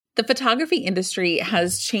The photography industry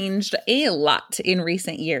has changed a lot in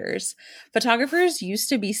recent years. Photographers used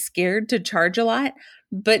to be scared to charge a lot,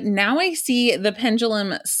 but now I see the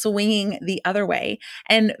pendulum swinging the other way.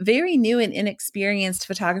 And very new and inexperienced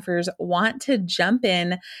photographers want to jump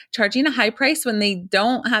in, charging a high price when they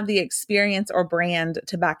don't have the experience or brand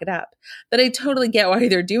to back it up. But I totally get why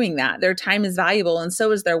they're doing that. Their time is valuable, and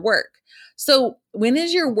so is their work. So when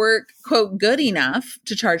is your work, quote, good enough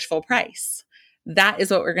to charge full price? That is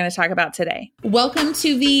what we're going to talk about today. Welcome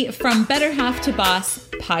to the From Better Half to Boss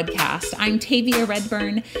podcast. I'm Tavia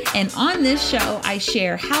Redburn, and on this show, I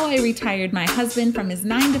share how I retired my husband from his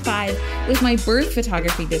 9-to-5 with my birth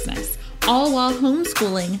photography business, all while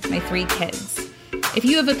homeschooling my 3 kids. If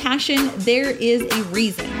you have a passion, there is a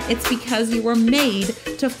reason. It's because you were made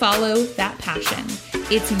to follow that passion.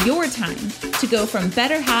 It's your time to go from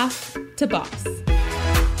better half to boss.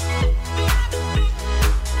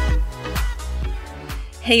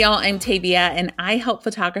 Hey y'all, I'm Tavia, and I help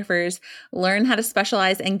photographers learn how to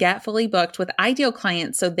specialize and get fully booked with ideal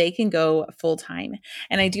clients so they can go full time.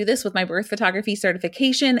 And I do this with my birth photography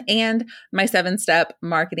certification and my 7-step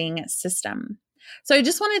marketing system. So I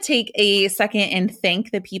just want to take a second and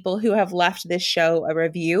thank the people who have left this show a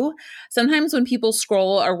review. Sometimes when people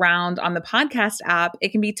scroll around on the podcast app,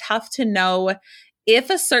 it can be tough to know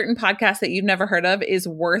if a certain podcast that you've never heard of is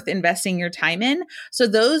worth investing your time in. So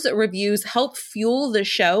those reviews help fuel the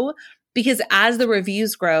show, because as the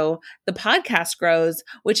reviews grow, the podcast grows,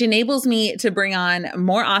 which enables me to bring on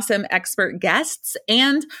more awesome expert guests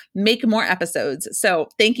and make more episodes. So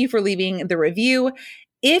thank you for leaving the review.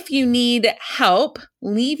 If you need help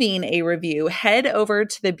leaving a review, head over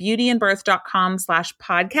to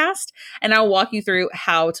thebeautyandbirth.com/podcast, and I'll walk you through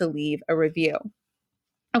how to leave a review.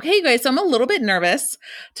 Okay, you guys, so I'm a little bit nervous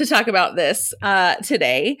to talk about this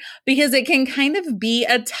today, because it can kind of be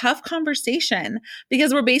a tough conversation,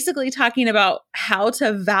 because we're basically talking about how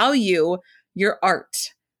to value your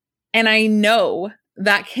art. And I know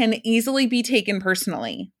that can easily be taken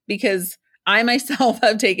personally, because I myself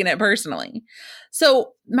have taken it personally.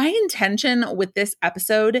 So my intention with this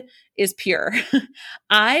episode is pure.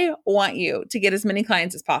 I want you to get as many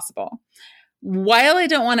clients as possible. While I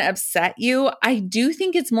don't want to upset you, I do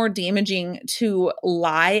think it's more damaging to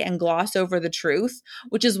lie and gloss over the truth,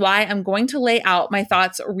 which is why I'm going to lay out my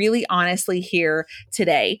thoughts really honestly here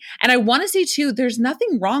today. And I want to say too, there's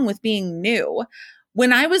nothing wrong with being new.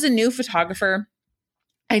 When I was a new photographer,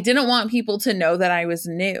 I didn't want people to know that I was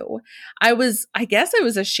new. I guess I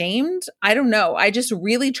was ashamed. I don't know. I just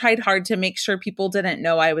really tried hard to make sure people didn't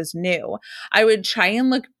know I was new. I would try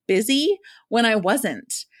and look busy when I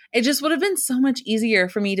wasn't. It just would have been so much easier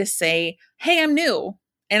for me to say, hey, I'm new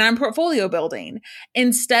and I'm portfolio building,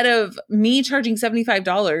 instead of me charging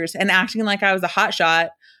 $75 and acting like I was a hotshot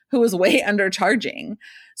who was way undercharging.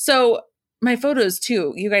 So my photos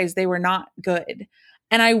too, you guys, they were not good.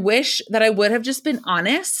 And I wish that I would have just been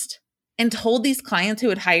honest and told these clients who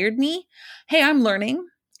had hired me, hey, I'm learning,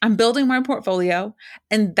 I'm building my portfolio,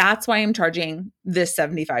 and that's why I'm charging this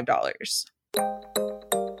 $75.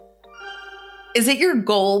 Is it your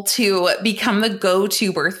goal to become the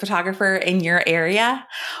go-to birth photographer in your area?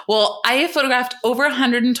 Well, I have photographed over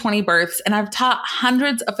 120 births, and I've taught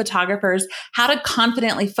hundreds of photographers how to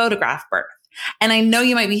confidently photograph birth. And I know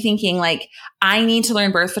you might be thinking, like, I need to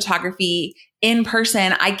learn birth photography in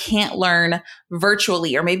person. I can't learn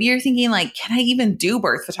virtually. Or maybe you're thinking, like, can I even do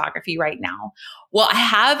birth photography right now? Well, I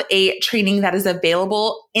have a training that is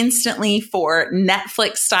available instantly for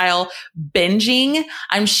Netflix style binging.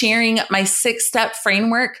 I'm sharing my 6-step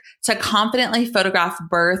framework to confidently photograph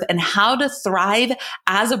birth and how to thrive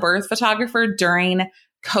as a birth photographer during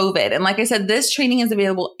COVID. And like I said, this training is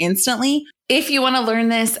available instantly. If you want to learn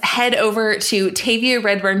this, head over to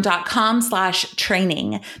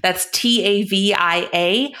taviaredburn.com/training. That's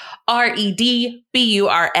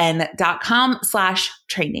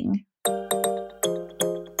TAVIAREDBURN.com/training.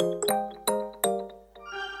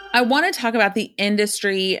 I want to talk about the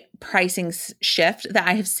industry pricing shift that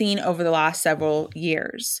I have seen over the last several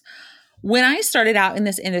years. When I started out in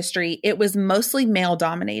this industry, it was mostly male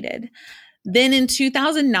dominated. Then in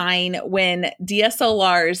 2009, when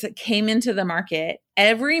DSLRs came into the market,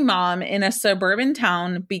 every mom in a suburban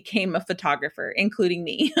town became a photographer, including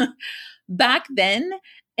me. Back then,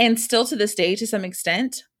 and still to this day to some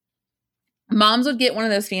extent, moms would get one of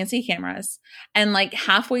those fancy cameras and like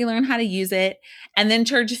halfway learn how to use it and then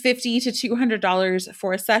charge $50 to $200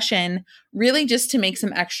 for a session, really just to make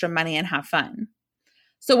some extra money and have fun.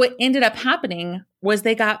 So what ended up happening was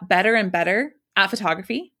they got better and better at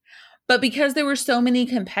photography. But because there were so many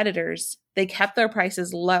competitors, they kept their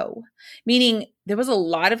prices low, meaning there was a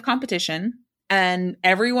lot of competition and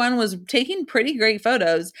everyone was taking pretty great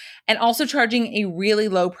photos and also charging a really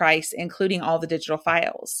low price, including all the digital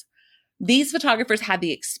files. These photographers had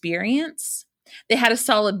the experience, they had a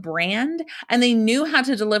solid brand, and they knew how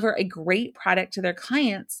to deliver a great product to their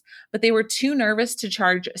clients, but they were too nervous to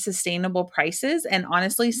charge sustainable prices. And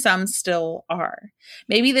honestly, some still are.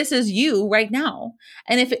 Maybe this is you right now.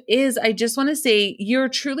 And if it is, I just want to say you're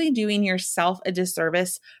truly doing yourself a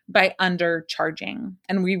disservice by undercharging.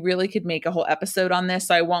 And we really could make a whole episode on this,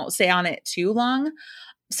 so I won't stay on it too long.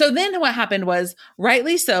 So then what happened was,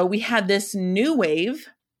 rightly so, we had this new wave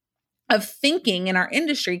of thinking in our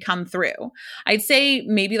industry come through. I'd say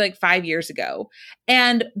maybe like 5 years ago.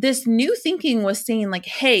 And this new thinking was saying like,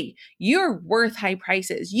 hey, you're worth high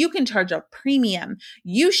prices. You can charge a premium.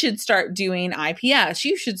 You should start doing IPS.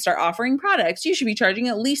 You should start offering products. You should be charging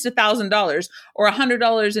at least $1,000 or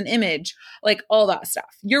 $100 an image, like all that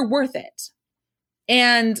stuff. You're worth it.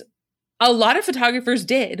 And a lot of photographers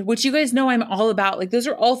did, which you guys know I'm all about. Like, those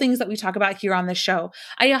are all things that we talk about here on the show.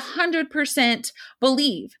 I 100%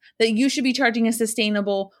 believe that you should be charging a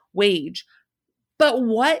sustainable wage. But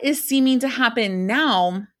what is seeming to happen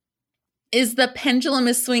now is the pendulum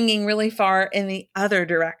is swinging really far in the other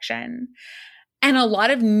direction. And a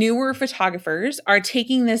lot of newer photographers are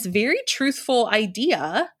taking this very truthful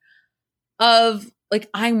idea of like,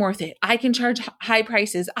 I'm worth it. I can charge high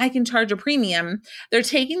prices. I can charge a premium. They're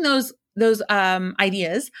taking those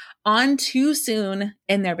ideas on too soon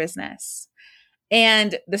in their business.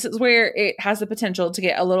 And this is where it has the potential to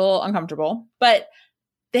get a little uncomfortable, but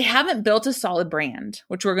they haven't built a solid brand,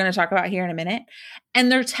 which we're going to talk about here in a minute.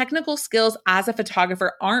 And their technical skills as a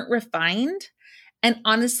photographer aren't refined. And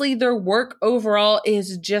honestly, their work overall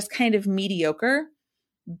is just kind of mediocre,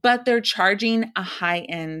 but they're charging a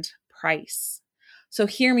high-end price. So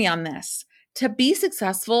hear me on this. To be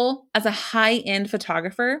successful as a high-end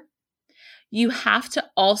photographer, you have to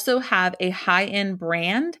also have a high-end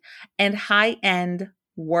brand and high-end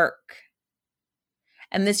work.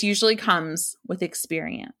 And this usually comes with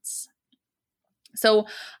experience. So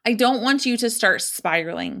I don't want you to start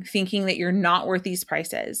spiraling, thinking that you're not worth these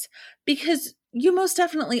prices, because you most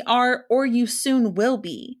definitely are, or you soon will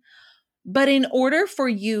be. But in order for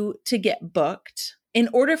you to get booked, in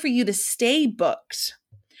order for you to stay booked,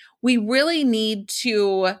 we really need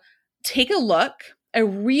to take a look, a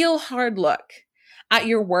real hard look at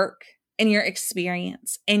your work and your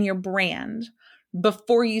experience and your brand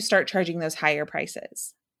before you start charging those higher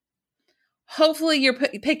prices. Hopefully you're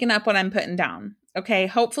picking up what I'm putting down. Okay.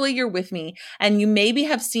 Hopefully you're with me, and you maybe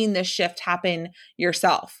have seen this shift happen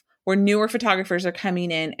yourself, where newer photographers are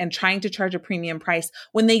coming in and trying to charge a premium price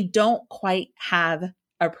when they don't quite have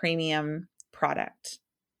a premium product.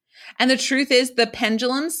 And the truth is, the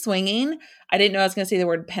pendulum swinging, I didn't know I was going to say the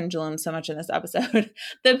word pendulum so much in this episode.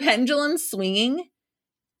 The pendulum swinging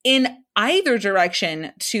in either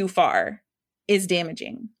direction too far is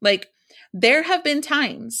damaging. Like, there have been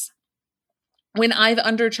times when I've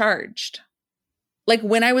undercharged. Like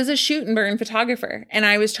when I was a shoot and burn photographer and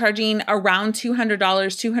I was charging around $200,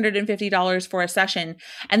 $250 for a session.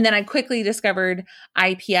 And then I quickly discovered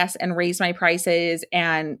IPS and raised my prices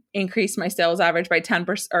and increased my sales average by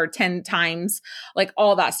 10% or 10 times, like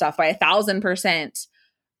all that stuff by 1,000%.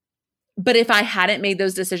 But if I hadn't made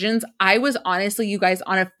those decisions, I was honestly, you guys,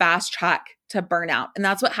 on a fast track to burnout. And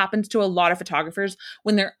that's what happens to a lot of photographers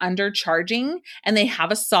when they're undercharging and they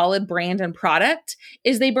have a solid brand and product,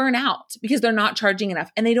 is they burn out because they're not charging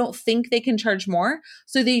enough and they don't think they can charge more.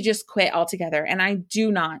 So they just quit altogether. And I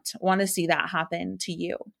do not want to see that happen to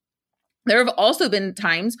you. There have also been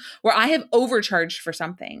times where I have overcharged for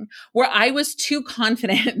something, where I was too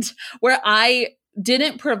confident, where I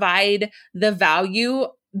didn't provide the value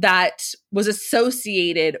that was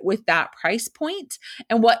associated with that price point.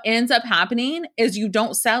 And what ends up happening is you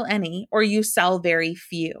don't sell any, or you sell very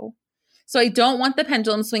few. So I don't want the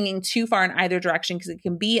pendulum swinging too far in either direction, because it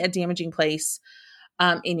can be a damaging place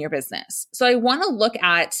in your business. So I want to look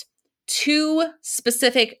at two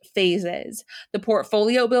specific phases: the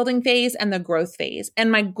portfolio building phase and the growth phase. And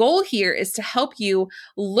my goal here is to help you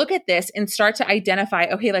look at this and start to identify,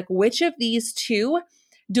 okay, like which of these two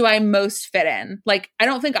do I most fit in? Like, I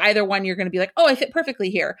don't think either one you're going to be like, oh, I fit perfectly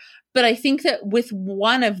here. But I think that with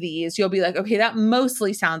one of these, you'll be like, okay, that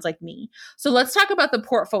mostly sounds like me. So let's talk about the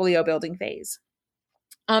portfolio building phase.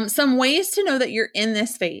 Some ways to know that you're in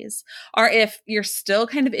this phase are if you're still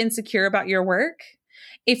kind of insecure about your work,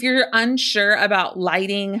 if you're unsure about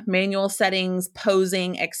lighting, manual settings,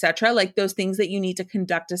 posing, etc., like those things that you need to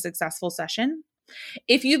conduct a successful session.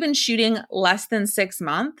 If you've been shooting less than 6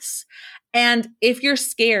 months, and if you're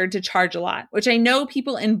scared to charge a lot, which I know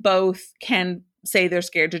people in both can say they're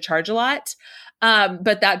scared to charge a lot.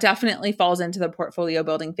 But that definitely falls into the portfolio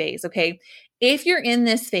building phase. Okay. If you're in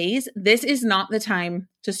this phase, this is not the time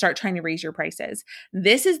to start trying to raise your prices.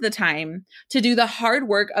 This is the time to do the hard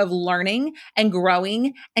work of learning and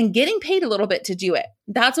growing and getting paid a little bit to do it.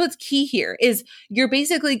 That's what's key here is you're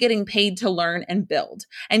basically getting paid to learn and build.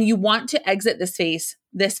 And you want to exit this phase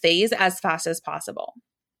as fast as possible.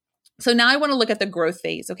 So now I want to look at the growth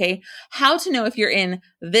phase, okay? How to know if you're in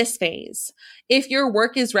this phase. If your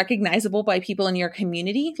work is recognizable by people in your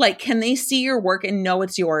community, like can they see your work and know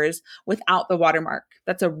it's yours without the watermark?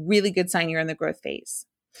 That's a really good sign you're in the growth phase.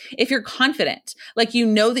 If you're confident, like you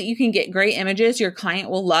know that you can get great images your client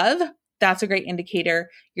will love, that's a great indicator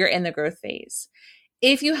you're in the growth phase.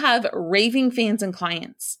 If you have raving fans and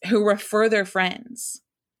clients who refer their friends,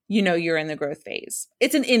 you know you're in the growth phase.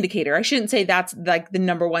 It's an indicator. I shouldn't say that's like the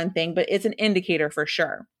number one thing, but it's an indicator for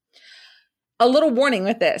sure. A little warning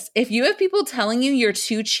with this. If you have people telling you you're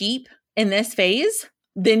too cheap in this phase,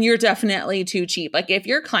 then you're definitely too cheap. Like if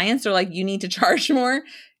your clients are like, you need to charge more,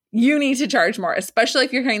 you need to charge more, especially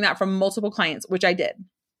if you're hearing that from multiple clients, which I did.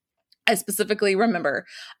 I specifically remember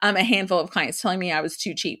a handful of clients telling me I was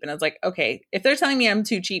too cheap. And I was like, okay, if they're telling me I'm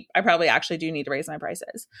too cheap, I probably actually do need to raise my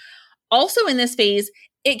prices. Also in this phase,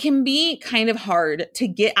 it can be kind of hard to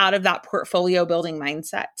get out of that portfolio building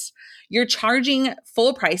mindset. You're charging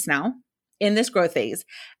full price now in this growth phase.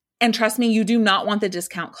 And trust me, you do not want the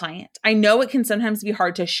discount client. I know it can sometimes be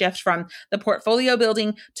hard to shift from the portfolio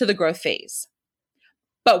building to the growth phase.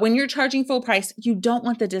 But when you're charging full price, you don't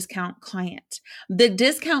want the discount client. The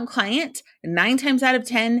discount client, 9 times out of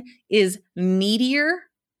 10, is needier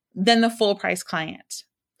than the full price client.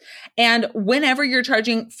 And whenever you're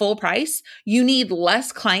charging full price, you need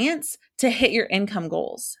less clients to hit your income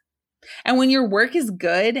goals. And when your work is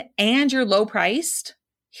good and you're low priced,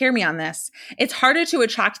 hear me on this, it's harder to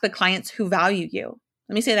attract the clients who value you.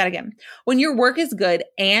 Let me say that again. When your work is good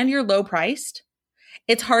and you're low priced,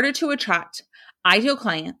 it's harder to attract ideal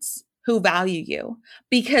clients who value you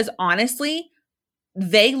because honestly,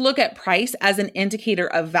 they look at price as an indicator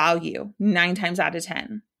of value 9 times out of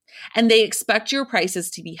 10. And they expect your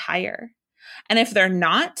prices to be higher. And if they're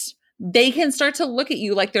not, they can start to look at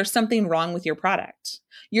you like there's something wrong with your product.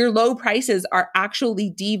 Your low prices are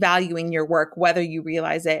actually devaluing your work, whether you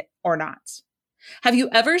realize it or not. Have you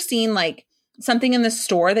ever seen like something in the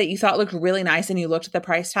store that you thought looked really nice and you looked at the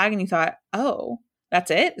price tag and you thought, oh,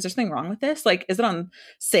 that's it? Is there something wrong with this? Like, is it on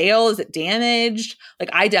sale? Is it damaged? Like,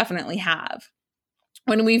 I definitely have.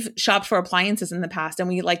 When we've shopped for appliances in the past and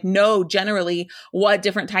we like know generally what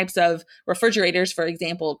different types of refrigerators, for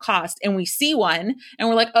example, cost, and we see one and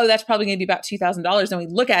we're like, oh, that's probably going to be about $2,000. And we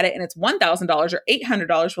look at it and it's $1,000 or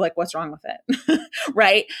 $800. We're like, what's wrong with it?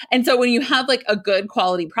 Right. And so when you have like a good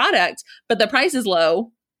quality product, but the price is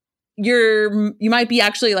low, you might be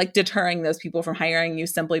actually like deterring those people from hiring you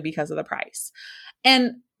simply because of the price.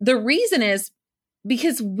 And the reason is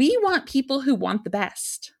because we want people who want the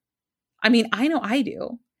best. I mean, I know I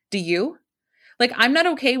do. Do you? Like, I'm not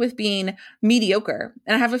okay with being mediocre.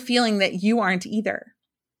 And I have a feeling that you aren't either.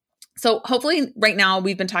 So hopefully right now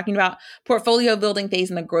we've been talking about portfolio building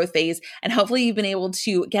phase and the growth phase. And hopefully you've been able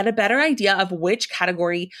to get a better idea of which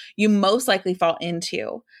category you most likely fall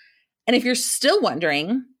into. And if you're still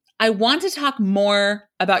wondering, I want to talk more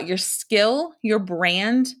about your skill, your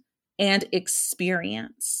brand, and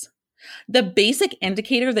experience. The basic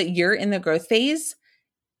indicator that you're in the growth phase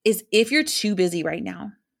is if you're too busy right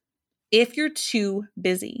now. If you're too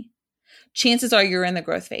busy, chances are you're in the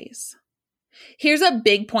growth phase. Here's a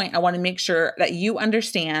big point I want to make sure that you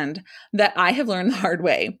understand that I have learned the hard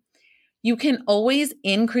way. You can always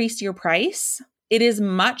increase your price. It is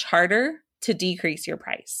much harder to decrease your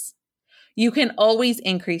price. You can always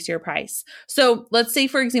increase your price. So let's say,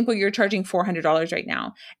 for example, you're charging $400 right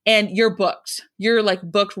now and you're booked. You're like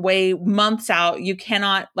booked way months out. You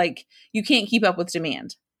can't keep up with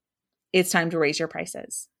demand. It's time to raise your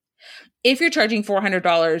prices. If you're charging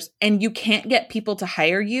 $400 and you can't get people to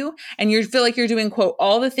hire you and you feel like you're doing, quote,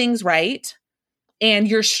 all the things right, and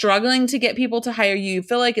you're struggling to get people to hire you, you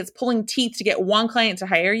feel like it's pulling teeth to get one client to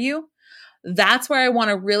hire you, that's where I want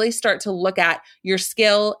to really start to look at your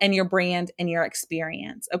skill and your brand and your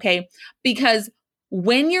experience, okay? Because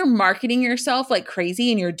when you're marketing yourself like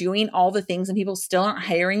crazy and you're doing all the things and people still aren't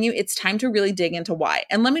hiring you, it's time to really dig into why.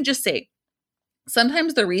 And let me just say,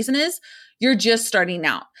 sometimes the reason is you're just starting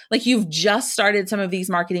out. Like you've just started some of these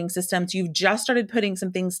marketing systems. You've just started putting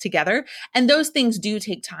some things together, and those things do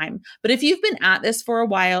take time. But if you've been at this for a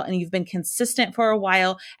while and you've been consistent for a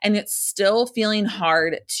while and it's still feeling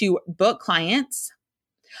hard to book clients,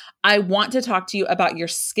 I want to talk to you about your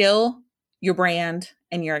skill, your brand,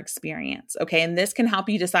 and your experience. Okay. And this can help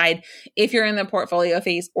you decide if you're in the portfolio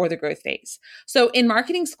phase or the growth phase. So in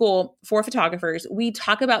marketing school for photographers, we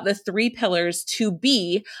talk about the 3 pillars to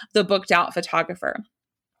be the booked out photographer.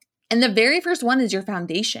 And the very first one is your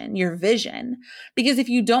foundation, your vision. Because if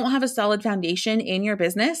you don't have a solid foundation in your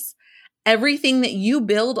business, everything that you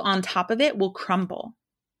build on top of it will crumble.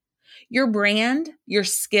 Your brand, your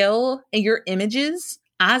skill, and your images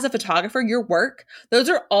as a photographer, your work, those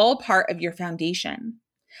are all part of your foundation.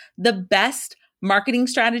 The best marketing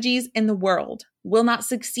strategies in the world will not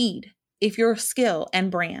succeed if your skill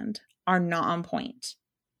and brand are not on point.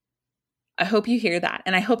 I hope you hear that.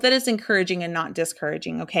 And I hope that it's encouraging and not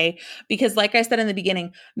discouraging, okay? Because like I said in the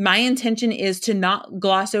beginning, my intention is to not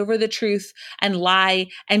gloss over the truth and lie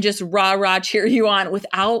and just rah cheer you on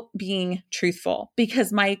without being truthful,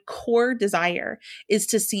 because my core desire is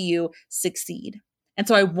to see you succeed. And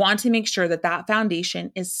so I want to make sure that that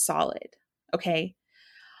foundation is solid, okay?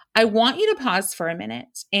 I want you to pause for a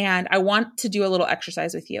minute and I want to do a little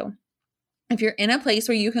exercise with you. If you're in a place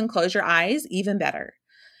where you can close your eyes, even better.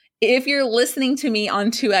 If you're listening to me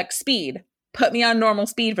on 2x speed, put me on normal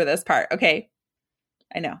speed for this part, okay?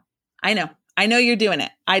 I know you're doing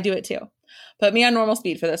it. I do it too. Put me on normal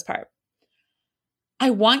speed for this part. I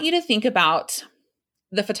want you to think about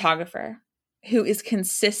the photographer who is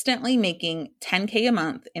consistently making $10K a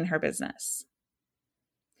month in her business.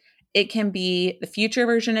 It can be the future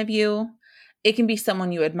version of you. It can be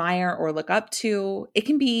someone you admire or look up to. It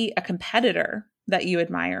can be a competitor that you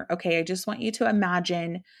admire. Okay, I just want you to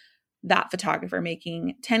imagine that photographer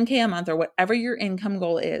making $10K a month or whatever your income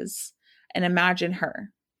goal is, and imagine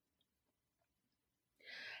her.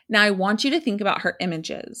 Now, I want you to think about her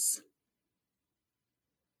images,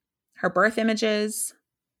 her birth images,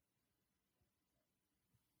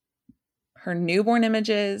 her newborn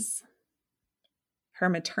images, her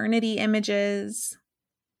maternity images,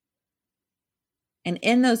 and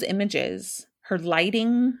in those images, her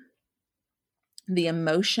lighting, the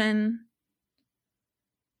emotion,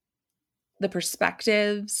 the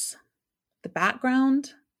perspectives, the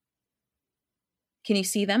background. Can you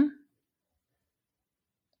see them?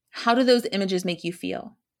 How do those images make you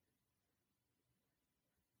feel?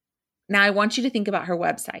 Now, I want you to think about her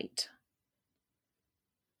website,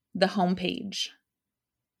 the homepage,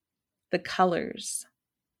 the colors,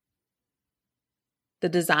 the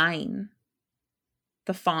design,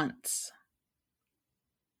 the fonts,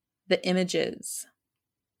 the images,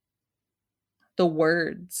 the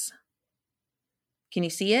words. Can you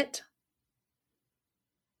see it?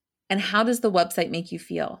 And how does the website make you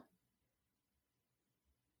feel?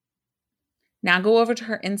 Now go over to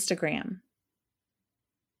her Instagram.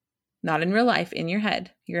 Not in real life, in your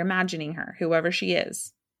head. You're imagining her, whoever she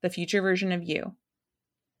is, the future version of you.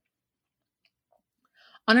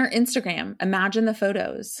 On her Instagram, imagine the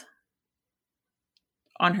photos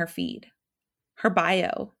on her feed, her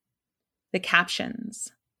bio, the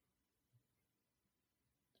captions,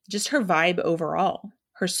 just her vibe overall,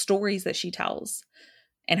 her stories that she tells,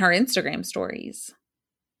 and her Instagram stories.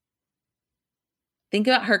 Think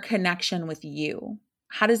about her connection with you.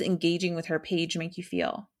 How does engaging with her page make you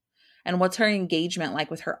feel? And what's her engagement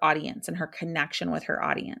like with her audience and her connection with her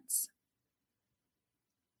audience?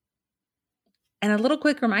 And a little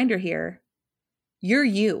quick reminder here, you're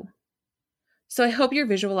you. So I hope you're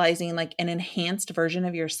visualizing like an enhanced version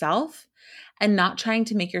of yourself and not trying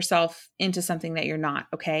to make yourself into something that you're not,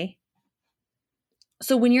 okay?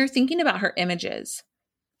 So when you're thinking about her images,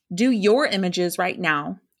 do your images right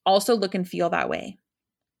now also look and feel that way?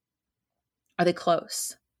 Are they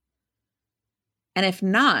close? And if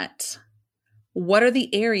not, what are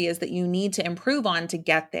the areas that you need to improve on to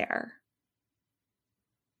get there?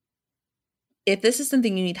 If this is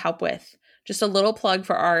something you need help with, just a little plug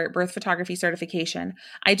for our birth photography certification.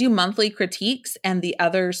 I do monthly critiques and the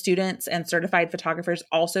other students and certified photographers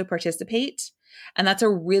also participate. And that's a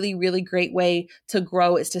really, really great way to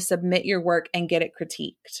grow, is to submit your work and get it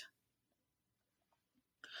critiqued.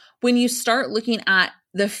 When you start looking at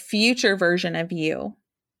the future version of you,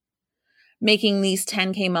 making these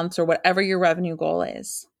 10K months or whatever your revenue goal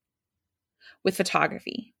is with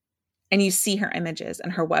photography, and you see her images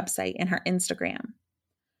and her website and her Instagram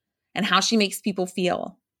and how she makes people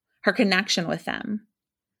feel, her connection with them.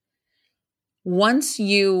 Once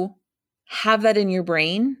you have that in your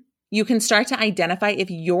brain, you can start to identify if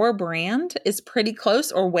your brand is pretty close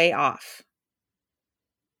or way off.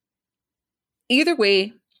 Either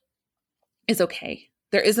way is okay.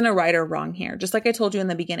 There isn't a right or wrong here. Just like I told you in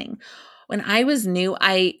the beginning, when I was new,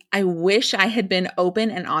 I wish I had been open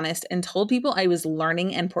and honest and told people I was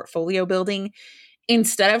learning and portfolio building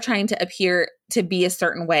instead of trying to appear to be a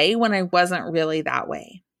certain way when I wasn't really that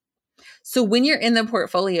way. So when you're in the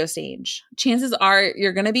portfolio stage, chances are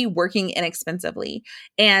you're going to be working inexpensively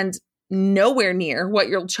and nowhere near what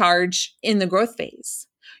you'll charge in the growth phase.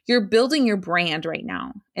 You're building your brand right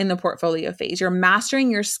now in the portfolio phase. You're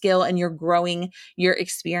mastering your skill and you're growing your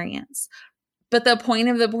experience. But the point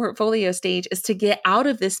of the portfolio stage is to get out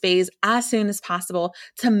of this phase as soon as possible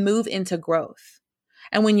to move into growth.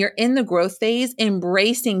 And when you're in the growth phase,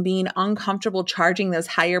 embracing being uncomfortable charging those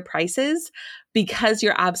higher prices because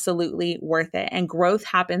you're absolutely worth it. And growth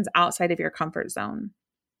happens outside of your comfort zone.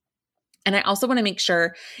 And I also want to make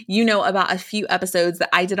sure you know about a few episodes that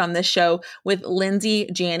I did on this show with Lindsay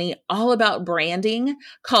Janney, all about branding,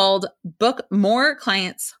 called Book More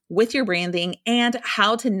Clients with Your Branding and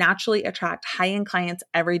How to Naturally Attract High-End Clients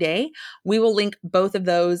Every Day. We will link both of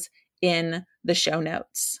those in the show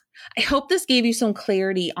notes. I hope this gave you some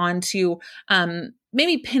clarity onto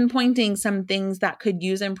maybe pinpointing some things that could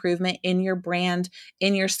use improvement in your brand,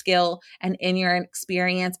 in your skill, and in your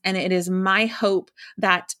experience. And it is my hope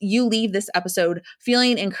that you leave this episode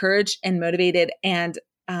feeling encouraged and motivated and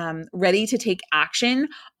ready to take action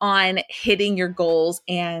on hitting your goals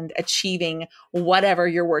and achieving whatever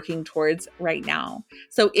you're working towards right now.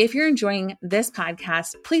 So if you're enjoying this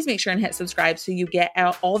podcast, please make sure and hit subscribe so you get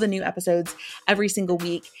out all the new episodes every single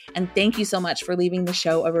week. And thank you so much for leaving the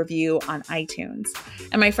show a review on iTunes.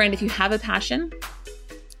 And my friend, if you have a passion,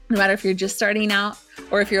 no matter if you're just starting out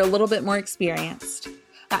or if you're a little bit more experienced,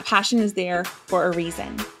 that passion is there for a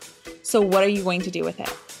reason. So what are you going to do with it?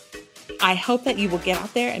 I hope that you will get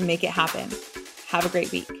out there and make it happen. Have a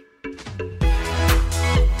great week.